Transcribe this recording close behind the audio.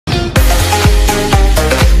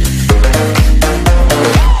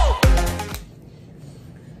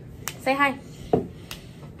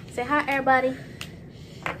Say hi, everybody.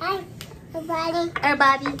 Hi, everybody.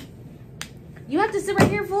 Everybody. You have to sit right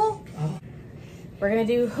here, fool. Oh. We're gonna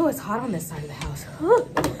do, oh, it's hot on this side of the house. Ooh.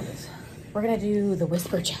 We're gonna do the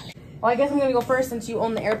whisper challenge. Well, I guess I'm gonna go first since you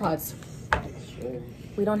own the AirPods. Sure.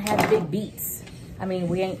 We don't have big beats. I mean,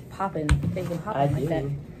 we ain't popping, big and popping like that.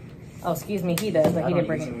 Oh, excuse me, he does, but he didn't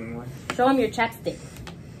bring it. Show him your chapstick.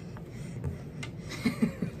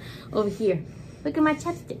 Over here. Look at my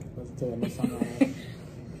chapstick.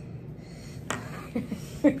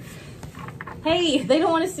 Hey, they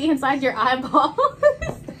don't want to see inside your eyeball.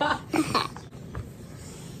 Stop.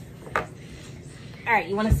 All right,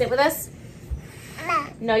 you want to sit with us? No.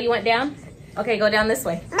 No, you went down? Okay, go down this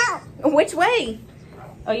way. No. Which way?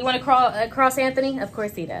 Oh, you want to crawl across Anthony? Of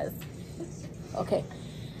course he does. Okay.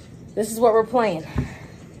 This is what we're playing.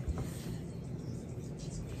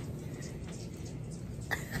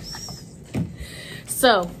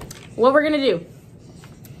 So, what we're going to do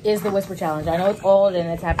is the whisper challenge. I know it's old and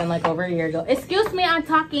it's happened like over a year ago. Excuse me, I'm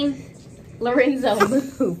talking. Lorenzo,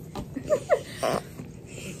 move.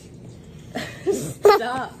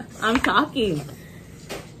 Stop. I'm talking.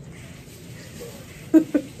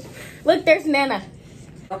 Look, there's Nana.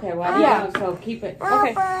 Okay, well, yeah. So keep it.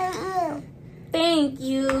 Okay. Thank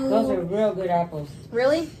you. Those are real good apples.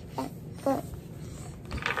 Really?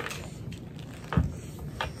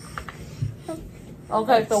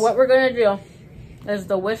 Okay, so what we're gonna do is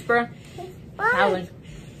the whisper challenge.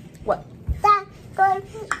 What? That's good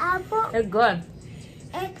apple. It's good.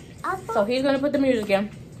 It's apple. So he's gonna put the music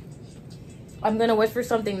in. I'm gonna whisper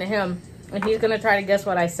something to him, and he's gonna try to guess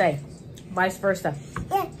what I say. Vice versa.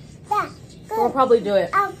 Yeah, that's good. We'll probably do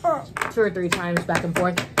it apple. 2 or 3 times back and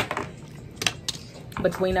forth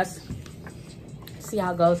between us. See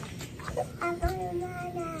how it goes.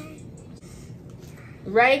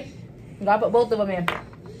 Right? You gotta put both of them in.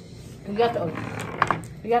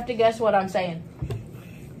 You have to guess what I'm saying.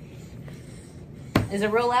 Is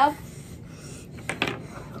it real loud?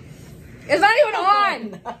 It's not even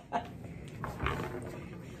on!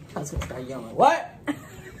 I was gonna start yelling. What?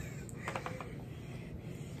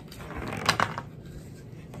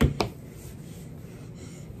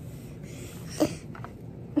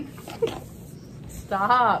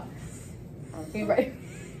 Stop. You ready?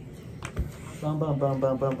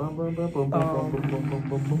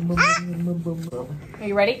 Are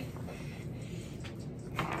you ready?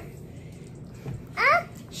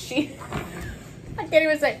 She. I can't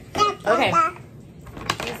even say. Okay.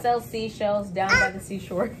 She sells seashells down by the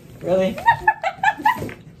seashore. Really?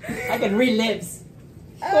 I can read lips.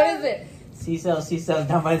 What is it? Seashells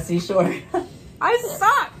down by the seashore. I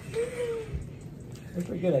suck. That's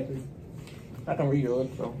pretty good, actually. I can read your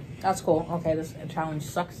lips, though. That's cool. Okay, this challenge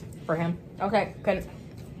sucks for him. Okay, I'm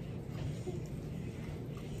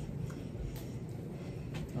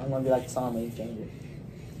gonna be like the song when you change it.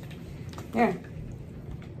 Here.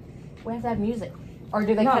 We have to have music. Or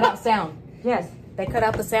do they cut out sound? Yes. They cut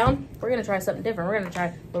out the sound? We're going to try something different. We're going to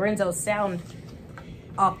try Lorenzo's sound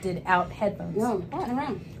opted out headphones. No, turn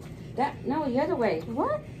around. No, the other way.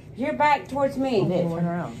 What? Your back towards me. Turn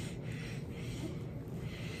around.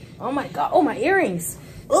 Oh my God. Oh, my earrings.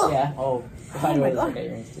 Ugh. Yeah. Oh my God.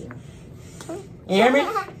 Earrings too. You hear me?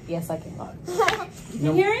 Yes, I can. You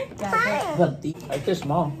can hear it? Yeah, like they're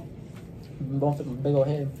small. Both of them big old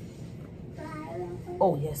head.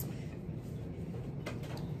 Oh, yes.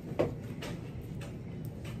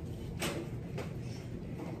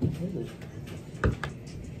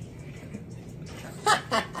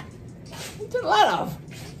 Turn the light off.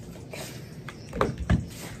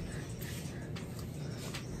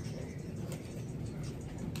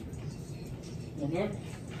 In here?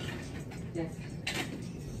 Yes.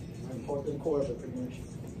 I'm important core of it pretty much.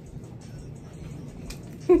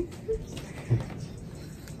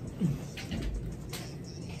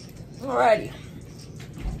 Alrighty.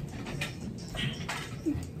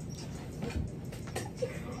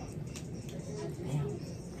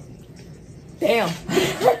 Damn.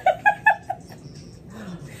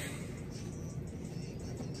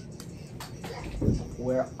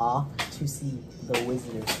 We're off to see the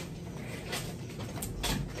wizard.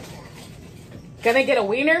 Gonna get a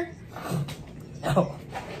wiener? No.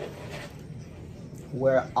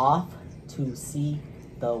 We're off to see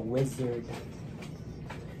the wizard.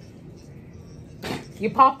 You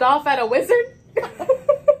popped off at a wizard?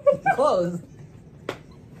 Close.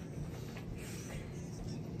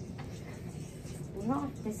 We're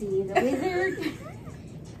off to see the wizard.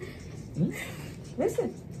 Hmm?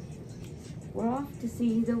 Listen. We're off to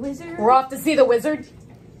see the wizard. We're off to see the wizard?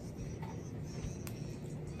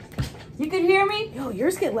 You can hear me? Yo,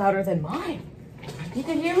 yours get louder than mine. You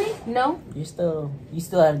can hear me? No. You still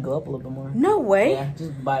had to go up a little bit more. No way. Yeah,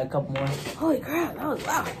 just buy a couple more. Holy crap, that was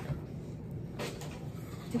loud.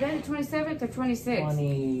 Today the 27th or 26th?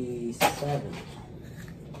 27.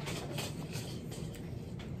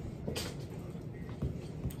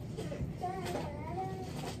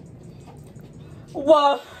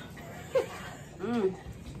 What?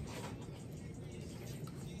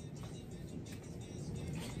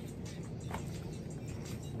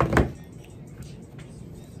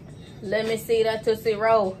 Let me see that Tootsie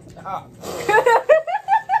Roll.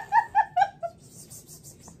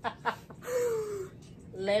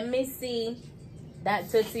 Let me see that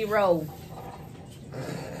Tootsie Roll.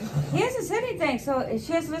 He hasn't said anything, so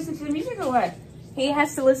she has to listen to the music or what? He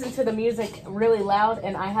has to listen to the music really loud,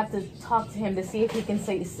 and I have to talk to him to see if he can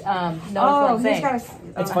say notice what I'm saying.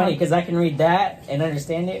 It's funny because I can read that and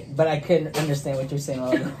understand it, but I couldn't understand what you're saying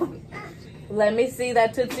all along. Let me see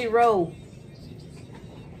that Tootsie Roll.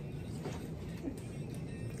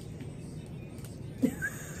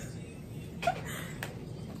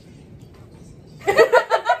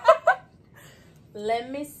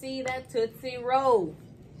 Let me see that Tootsie Roll.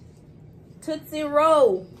 Tootsie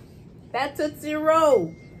Roll. That Tootsie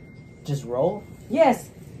Roll. Just roll? Yes.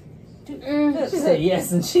 She said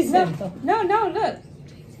yes, and she said no. No, look.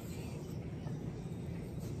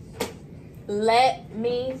 Let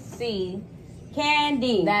me see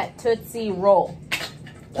Candy. that Tootsie Roll.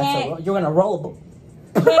 You're gonna roll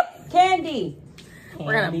Candy.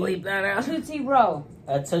 We're gonna bleep that out. Tootsie Roll.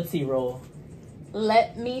 a Tootsie Roll.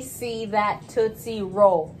 Let me see that Tootsie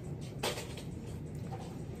Roll.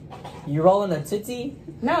 You rolling a Tootsie?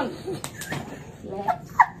 No.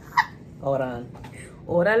 Hold on.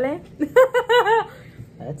 Órale.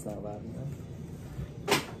 That's not loud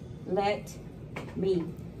enough. Let me.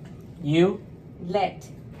 You? Let.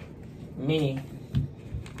 Me.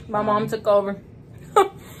 My mom took over.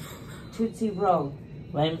 Tootsie Roll.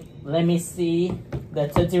 Let me see the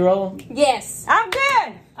Tootsie Roll. Yes. I'm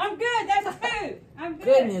good. That's food. I'm good.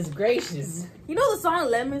 Goodness gracious. You know the song,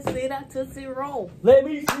 Let Me See That Tootsie Roll? Let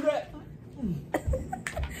me see that.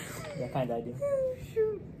 Yeah, kind of I do.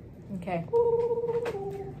 Okay.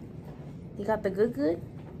 You got the good?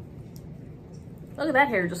 Look at that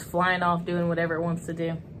hair just flying off doing whatever it wants to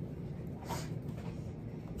do.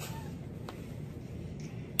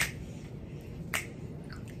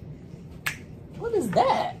 What is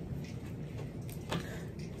that?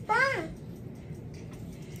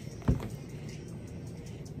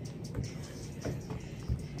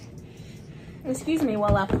 Excuse me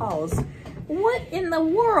while I pause. What in the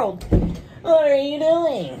world? What are you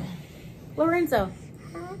doing? Lorenzo.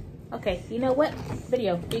 Okay, you know what?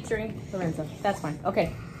 Video featuring Lorenzo. That's fine.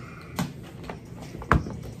 Okay.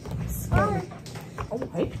 Oh,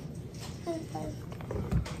 hey.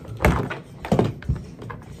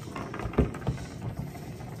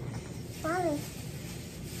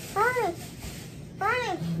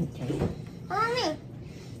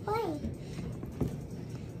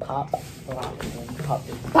 Pop, lock, and pop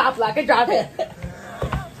it. Pop like a drop it.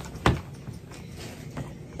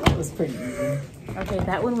 That was pretty easy. Okay,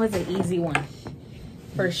 that one was an easy one.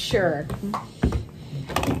 For sure.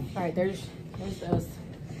 Alright, there's those.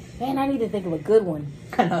 Man, I need to think of a good one.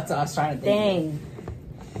 I know, that's what I was trying to think. Dang.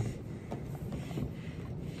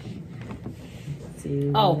 Let's see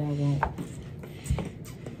what I Oh. want.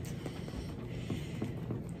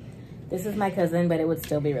 This is my cousin, but it would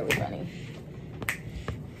still be really funny.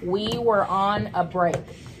 We were on a break.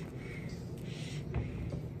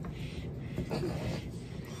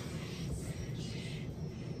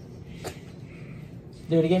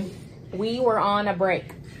 Do it again. We were on a break.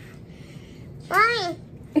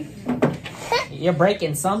 You're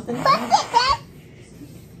breaking something?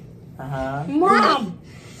 Uh-huh. Mom!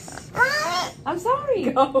 I'm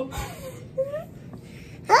sorry. Go.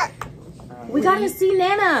 We gotta see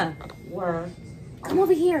Nana. Were Come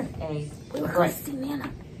over here. a We were going to see Nana.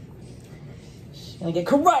 Gonna get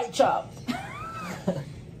karate chopped.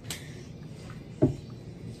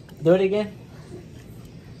 Do it again.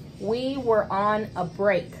 We were on a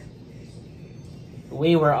break.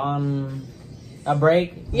 We were on a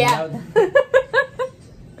break. Yeah. You know?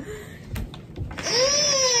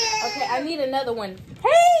 Okay, I need another one.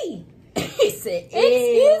 Hey! He said, Excuse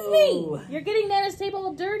 "Ew." me. You're getting Nana's table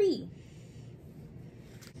all dirty.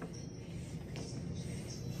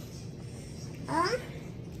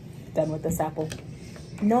 Done with this apple.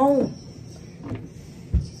 No.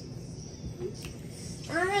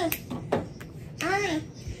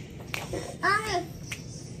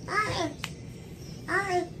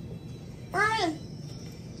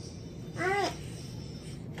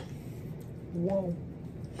 Whoa.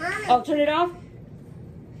 Oh, turn it off?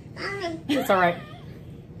 It's all right.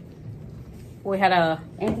 We had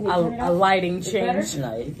a lighting change.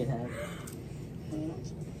 No, you can have.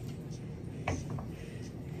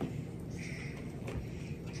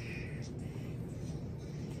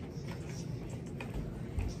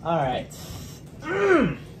 All right.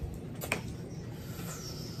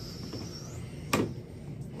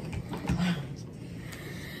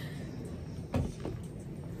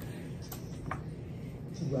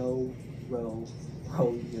 Row, row,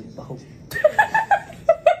 row your boat.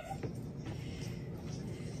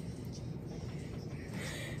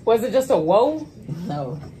 Was it just a whoa?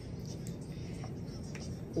 No.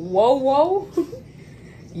 Whoa, whoa?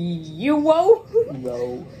 You whoa?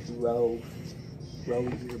 Row, row, row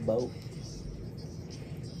your boat.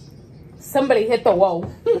 Somebody hit the whoa.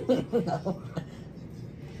 No.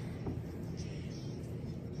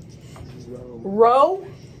 Row?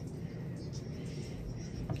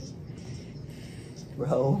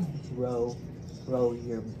 Row, row, row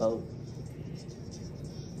your boat.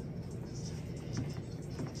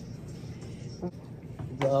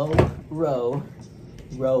 Row, row,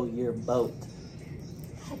 row your boat.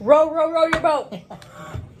 Row, row, row your boat.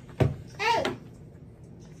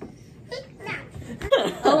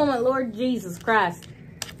 Oh my Lord Jesus Christ.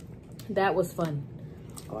 That was fun.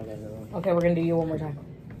 Oh, I got another one. Okay, we're gonna do you one more time.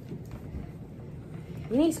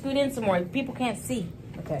 You need to scoot in some more. People can't see.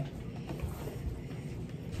 Okay.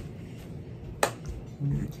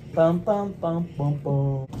 Bum, bum, bum, bum,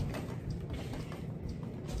 bum.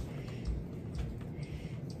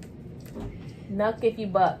 Nuck if you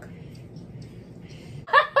buck.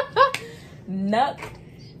 Nuck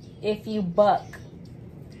if you buck.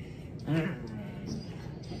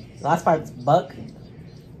 Last part's buck.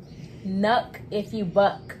 Nuck if you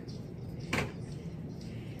buck.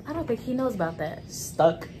 I don't think he knows about that.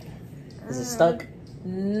 Stuck. Is it stuck?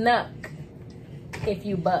 Nuck if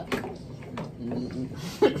you buck.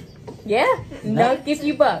 Yeah. Nuck if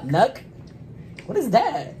you buck. Nuck? What is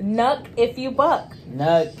that? Nuck if you buck.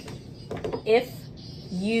 Nuck. If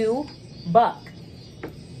you buck.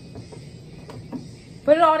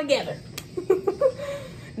 Put it all together.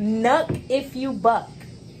 Nuck if you buck.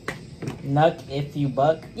 Nuck if you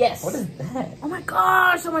buck? Yes. What is that? Oh my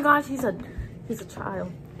gosh. Oh my gosh. He's a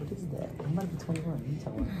child. What is that? I'm about to be 21. You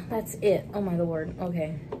tell me. That's it. Oh my Lord.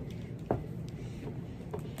 Okay.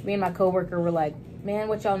 Me and my coworker were like, man,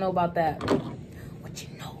 what y'all know about that? What you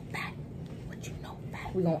know that? What you know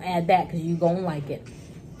that? We're gonna add that because you gonna like it.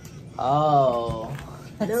 Oh.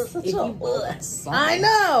 Look, Such if a you old song. I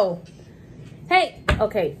know. Hey,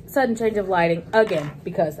 okay, sudden change of lighting again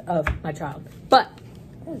because of my child. But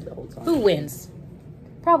That was the old song. who wins?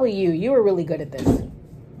 Probably you. You were really good at this.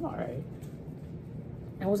 Alright.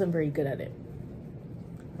 I wasn't very good at it.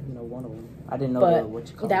 I didn't know one of them. I didn't know But what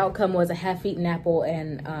you call the it. outcome was a half-eaten apple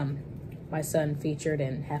and my son featured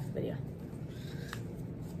in half the video.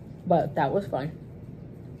 But that was fun.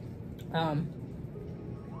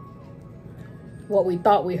 What we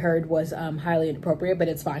thought we heard was highly inappropriate, but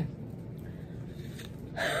it's fine.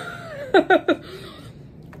 That's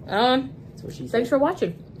what she said. Thanks for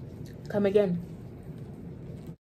watching. Come again.